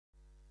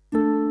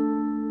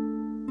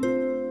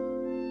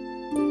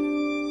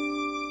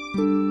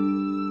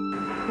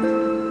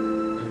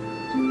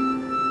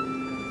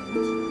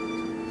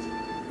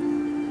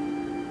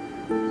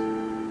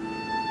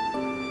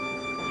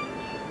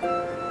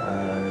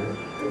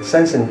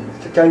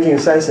将近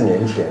30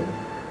年前，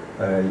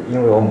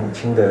因为我母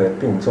亲的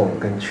病重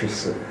跟去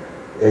世，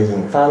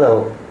引发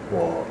了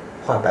我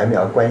画白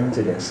描观音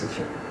这件事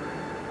情。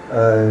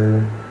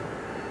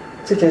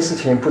这件事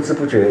情不知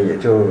不觉也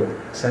就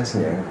30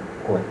年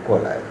过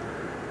来了。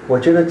我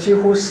觉得几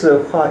乎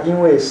是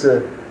因为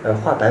是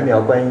画白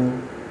描观音，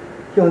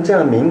用这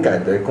样敏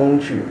感的工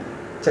具，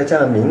在这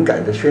样敏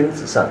感的宣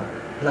纸上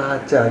拉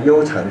这样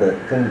悠长的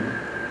跟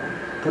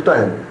不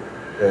断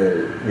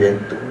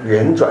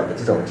圆转的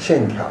这种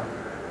线条，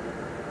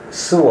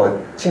使我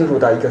进入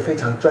到一个非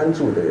常专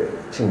注的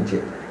境界。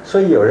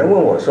所以有人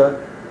问我说：“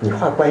你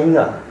画观音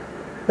啊，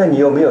那你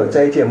有没有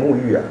斋戒沐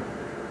浴啊？”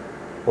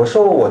我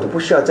说我都不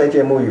需要斋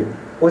戒沐浴，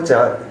我只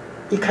要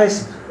一开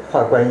始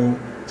画观音，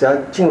只要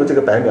进入这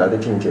个白描的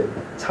境界，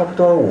差不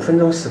多5分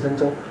钟10分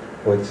钟，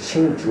我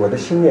的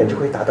心念就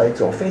会达到一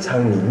种非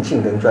常宁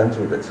静跟专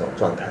注的这种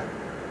状态。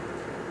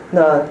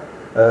那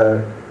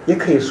也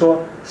可以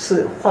说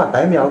是画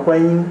白描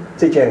观音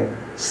这件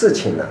事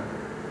情呢，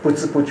不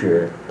知不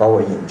觉把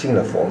我引进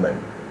了佛门，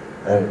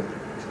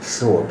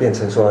使我变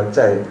成说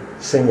在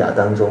生涯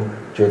当中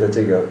觉得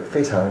这个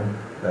非常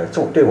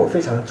对我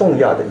非常重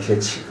要的一些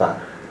启发，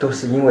都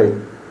是因为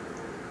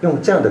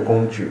用这样的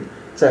工具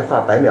在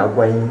画白描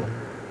观音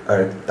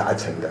而达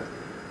成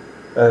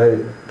的。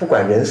不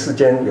管人世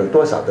间有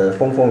多少的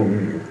风风雨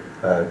雨，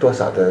多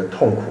少的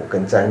痛苦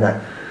跟灾难，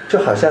就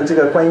好像这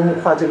个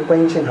画这个观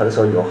音线条的时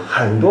候，有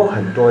很多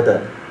很多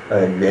的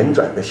圆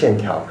转的线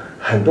条，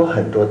很多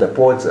很多的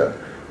波折。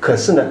可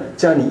是呢，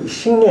只要你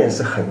心念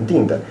是恒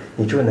定的，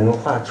你就能够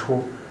画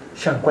出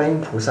像观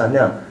音菩萨那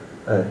样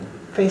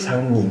非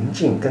常宁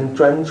静跟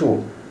专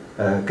注，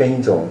跟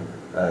一种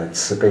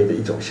慈悲的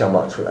一种相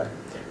貌出来。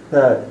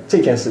那这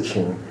件事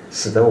情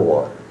使得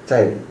我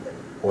在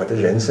我的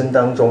人生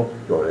当中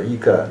有了一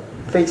个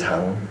非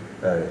常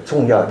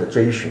重要的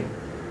追寻，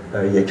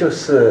也就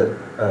是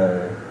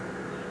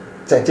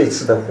在这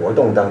次的活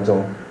动当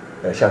中，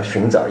像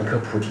寻找一棵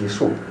菩提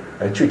树，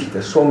具体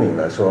的说明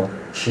了说，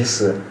其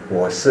实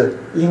我是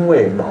因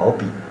为毛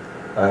笔，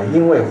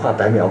因为画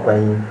白描观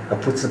音而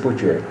不知不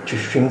觉去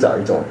寻找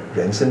一种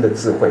人生的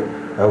智慧，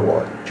而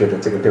我觉得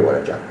这个对我来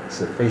讲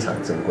是非常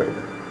珍贵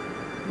的。